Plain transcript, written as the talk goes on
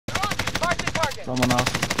Someone else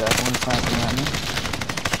is definitely sniping at me.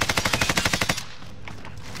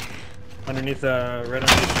 Underneath the red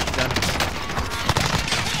underneath gun.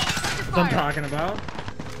 That's what I'm talking about.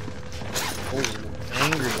 Oh,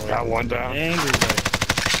 angry boy. Got one down. Angry boy.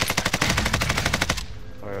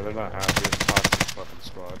 Oh yeah, they're not happy. It's toxic fucking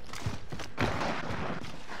squad.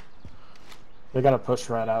 They gotta push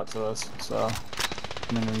right out to us, so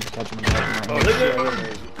I mean we can catch them in the right Oh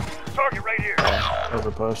shit! Target right here.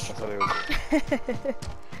 over push. I thought he was.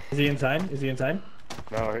 Is he inside? Is he inside?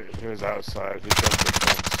 No, he was outside. He jumped the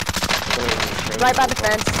fence. Right by the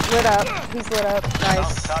fence. Lit up. He's lit up.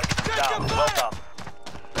 Nice. Down. Well done.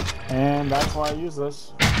 And that's why I use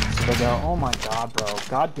this. So they go, oh my god, bro,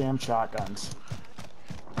 goddamn shotguns.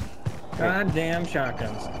 Goddamn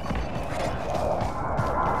shotguns.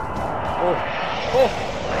 Oh.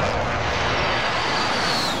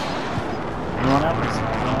 Anyone have any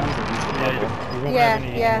snipers? You won't Yeah, have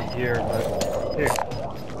any yeah. here, but here.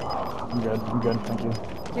 I'm good, thank you.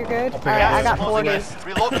 You're good? Okay, Alright, I got Closing 40. in.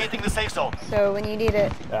 Relocating the safe zone. So when you need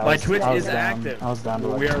it. Yeah, My Twitch I was is down, active. I was down to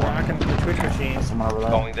like We are 20. rocking the Twitch machine Someone over there.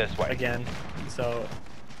 Going this way. again. So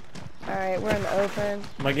Alright, we're in the open.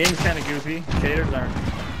 my game's kind of goofy. Shaders aren't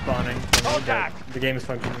spawning. For me, Contact. but the game is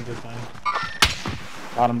functioning just fine.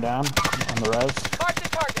 Got him down on the res. Mark the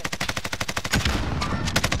target.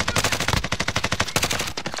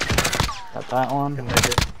 Got that one. Couldn't make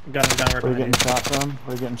it. Got him down right Where are you behind getting shot from? Where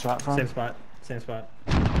are you getting shot from? Same spot. Same spot.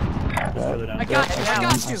 Just further down. I got you. I got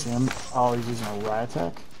I you. see him. Oh, he's using a riot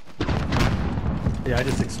tech. Yeah, I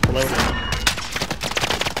just exploded.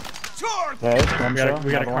 Okay, gun show.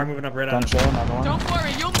 We got a another car one. moving up right Gun on us. show, another one. Don't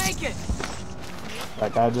worry, you'll make it.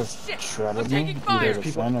 That guy just shredded I'm me. taking fire. Either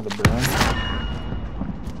the Finn or the Bruin.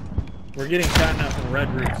 We're getting shot now from red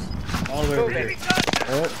roofs. All the way over here.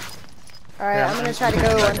 Right. Alright, Yeah, I'm gonna I'm try to gonna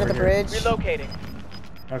go go under the over here. bridge. Relocating.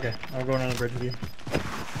 Okay, I'm going on the bridge with you.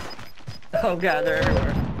 Oh god, they're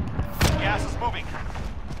everywhere. Gas is moving.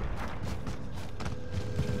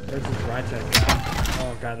 There's this right side.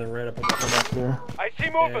 Oh god, they're right up Go back here. I see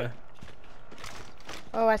Yeah.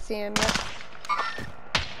 Oh, I see him. Yep.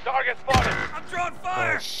 Target spotted. I'm drawing Oh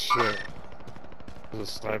fire. shit! There's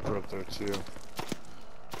a sniper up there too.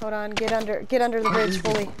 Hold on, get under the bridge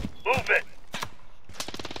fully. Move it.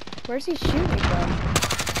 Where's he shooting from?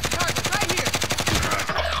 Target right here.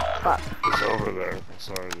 Fuck. He's over there.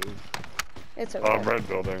 Sorry, dude. It's okay. Red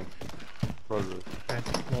building. Red roof. Okay,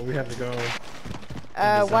 well, we have to go.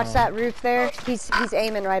 Watch zone. that roof there. He's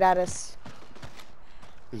aiming right at us.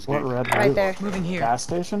 He's What getting- red Right roof? there. Moving here. Gas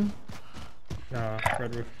station? No,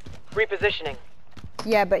 red roof. Repositioning.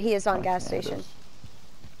 Yeah, but he is on gas Okay, it station. is.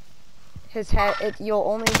 His head, you'll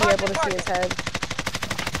only be able to see his head.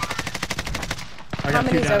 I got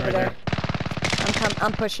two Somebody's down over right there.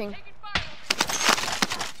 I'm pushing.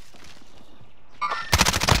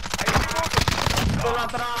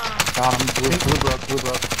 Got him. Blue broke.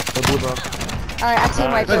 The blue broke. Alright, I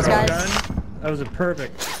team wiped those Let's go, guys. gun. That was a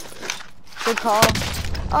perfect. Good call.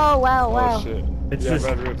 Oh wow, wow. Oh shit! It's Yeah, just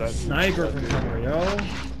red roof. That sniper that from dude. somewhere, yo.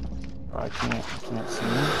 Oh, I can't see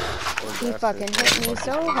him. He fucking hit me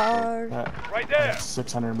so hard. That, Right there.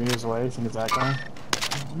 600 meters away. You think it's that guy?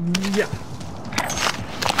 Yeah.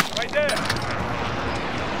 Right there.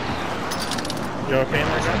 You okay in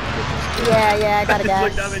there, gun? Yeah, I got a Just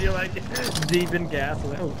looked up gas. and you're like deep in gas.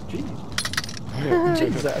 Like, oh, jeez.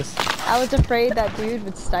 Jesus. I was afraid that dude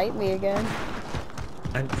would snipe me again.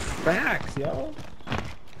 And facts, yo.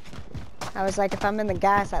 I was like, if I'm in the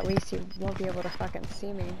gas, at least he won't be able to fucking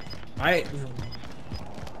see me.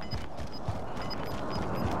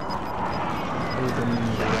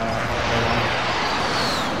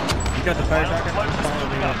 You got the fire shotgun? Follow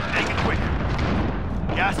me up. Make it quick.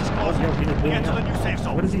 Gas is closing. Yo, he's Get blowing to the up. new safe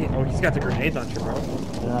zone. What is he? Oh, he's got the grenade launcher, bro.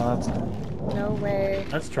 Yeah, that's. No way.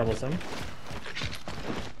 That's troublesome.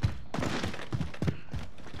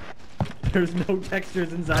 There's no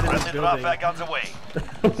textures inside of this Friendly drop building. back guns away.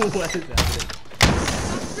 What is that?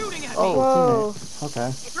 Shooting at me. Oh, Whoa. teammate.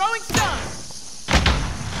 Okay. Throwing stun.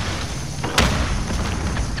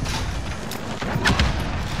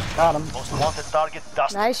 Got him. Most wanted target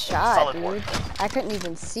dusted. Nice shot, Solid dude. work. I couldn't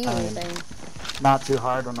even see anything. Not too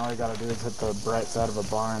hard when all you gotta do is hit the bright side of a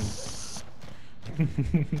barn.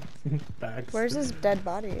 Facts. Where's his dead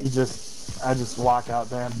body? I just walk out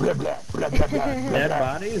there and blah blah blah blah blah. Dead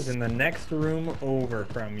body is in the next room over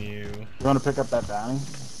from you. You wanna pick up that bounty?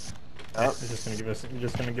 Yep. He's just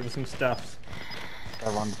gonna give us some stuff.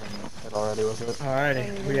 That one's been hit already with it.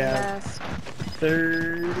 Alrighty, we have Mask.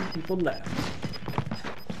 30 people left.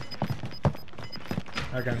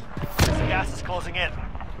 Okay. Gas is closing in.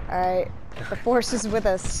 Alright, the force is with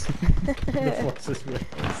us. The force is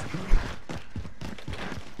with us.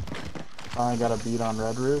 I got a beat on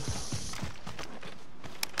red roof.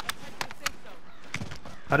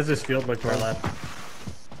 How does this field look to our left?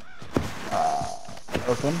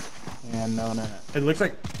 Open and no one in it. It looks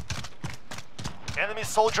like Enemy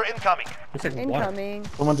soldier incoming. water. Incoming.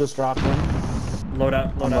 Someone just dropped in. Load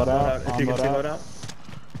out. If you can see load out.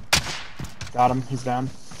 Got him. He's down.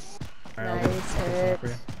 Alright, Nice hit.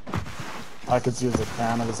 I could see the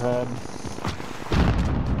crown of his head.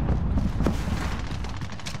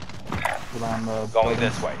 Around the Going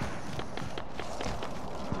this way.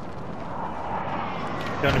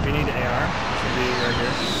 John, if you need AR, it should be right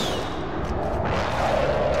here.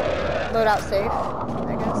 Loadout safe,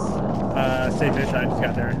 I guess. Safe-ish, I just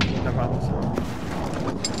got there. No problems.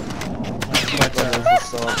 But,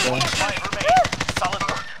 so up there. 5 remain. Solid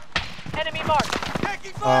work. Enemy marked.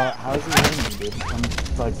 How's he hitting me, dude? I'm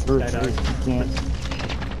like through a tree. You can't.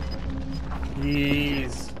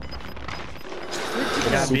 Jeez.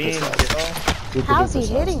 Got Super beans, size. yo. Super How's he duper size.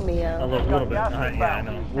 hitting me, A yo? little bit. Yeah, I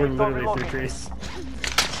know. We're literally through trees.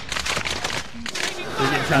 We're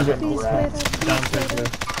getting shot from Please Right. wait, downstairs. please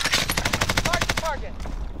wait. Target.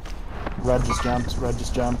 Red just jumped. Red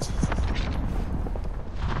just jumped.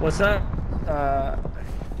 What's up,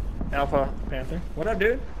 Alpha Panther? What up,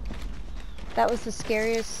 dude? That was the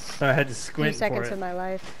scariest So I had to few squint for seconds it. of my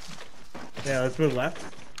life. Yeah, let's move left.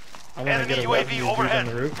 I want to Enemy get a UAV weapon on overhead.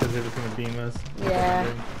 the roof because they're just gonna beam us. Yeah,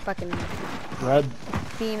 fucking Red.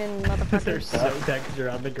 beaming They're motherfuckers. so textured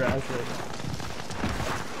on the grass right now.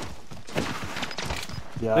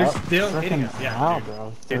 Yeah. They're still hitting Frickin' us. Yeah, how, dude.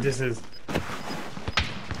 bro? Dude, this is.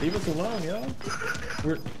 Leave us alone, yo.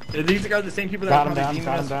 These are the same people that Got are him probably down. beaming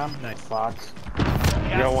Got us. him down. Nice. Fuck. You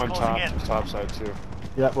Gas got is one closing in. top side too.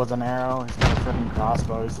 Yep, with an arrow. He's got a freaking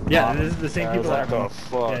crossbow. He's at the Yeah, bottom. this is the same Yeah, people he's that like, are. The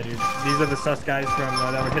fuck? Yeah, dude. These are the sus guys from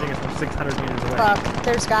that were hitting us from 600 meters away. Fuck,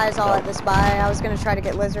 there's guys all at this buy. I was gonna try to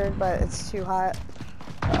get lizard, but it's too hot.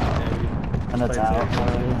 And it's out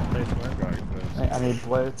already. I need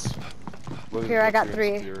blitz. Here, I got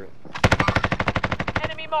 3.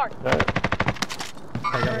 Enemy marked.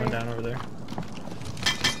 I got one down over there.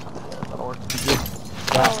 That'll work. Gas,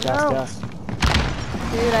 Oh, gas, no. gas.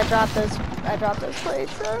 Dude, I dropped those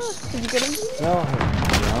plates. Did you get them? No.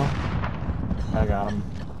 I got him.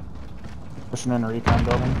 Pushing in recon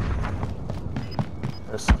building.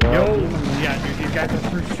 They're still Yo, beaming me. yeah, dude, these guys are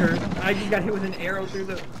for sure. I just got hit with an arrow through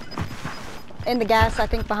the. In the gas, I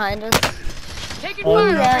think behind us. Taking Oh,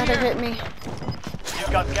 fire. Yeah, they hit me.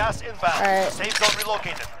 You've got gas inbound. Alright. Safe zone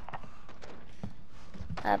relocated.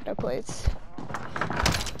 I have no plates.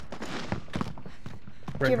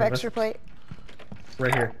 Right Do you in have front of extra plate? us.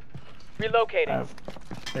 Right here. I Relocating. have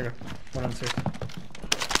There you go. One on the stairs.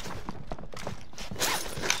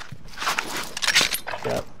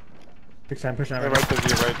 Yep. Big time pushing out Hey, right right to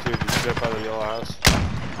you, right to you. Did you step out of the yellow house?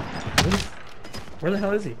 now. Where the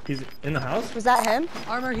hell is he? He's in the house? Was that him?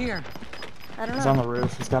 Armor here. I don't He's know. on the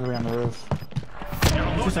roof. He's got to be on the roof. You're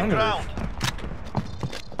just losing on the ground.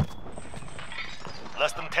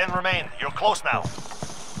 Less than 10 remain. You're close now.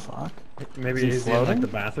 Fuck. Maybe Is he he's in like floating? the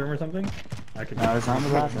bathroom or something? I could. No, he's not in the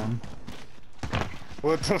bathroom.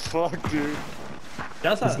 What the fuck, dude?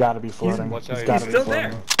 That's He's got to be floating. Watch He's out, got he's to be still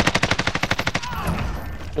floating. there.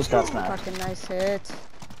 Just got smacked. Fucking nice hit.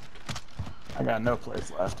 I got no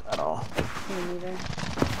plates left at all. Me neither.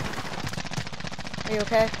 Are you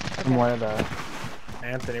okay? From where the...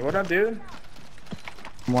 Anthony, what up, dude?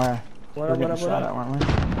 From where? What We're up, what getting up, what shot up? at,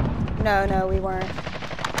 weren't we? No, we weren't.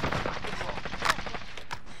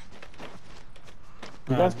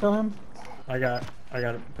 You guys kill him? I got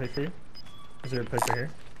a place for you. Is there a place right here?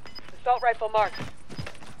 Assault rifle marked.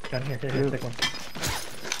 Down here, here, take one.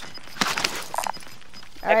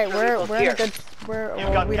 All right, Extra we're vehicles in a here. good. We're You've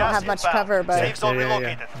well, got we don't gas have much inbound. cover, but Safe zone Yeah.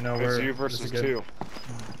 relocated. No, It's we're you this versus is good. 2.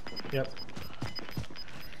 Yep.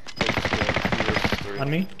 You versus 3. On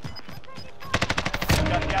me. You've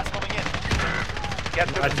got gas coming in. Get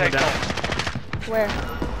to I the just safe went down. zone. where?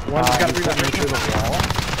 One just got he's reloaded. coming through the wall.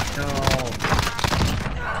 No.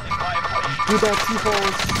 Dude, that T-hole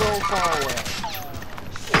is so far away.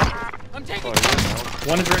 I'm taking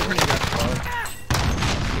One is right in front of you guys.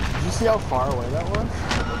 Did you see how far away that was?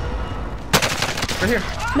 Right here.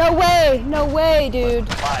 No way, dude.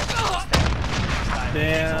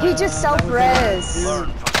 Damn. He just that was self-res.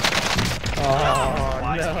 Oh,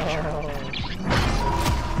 no.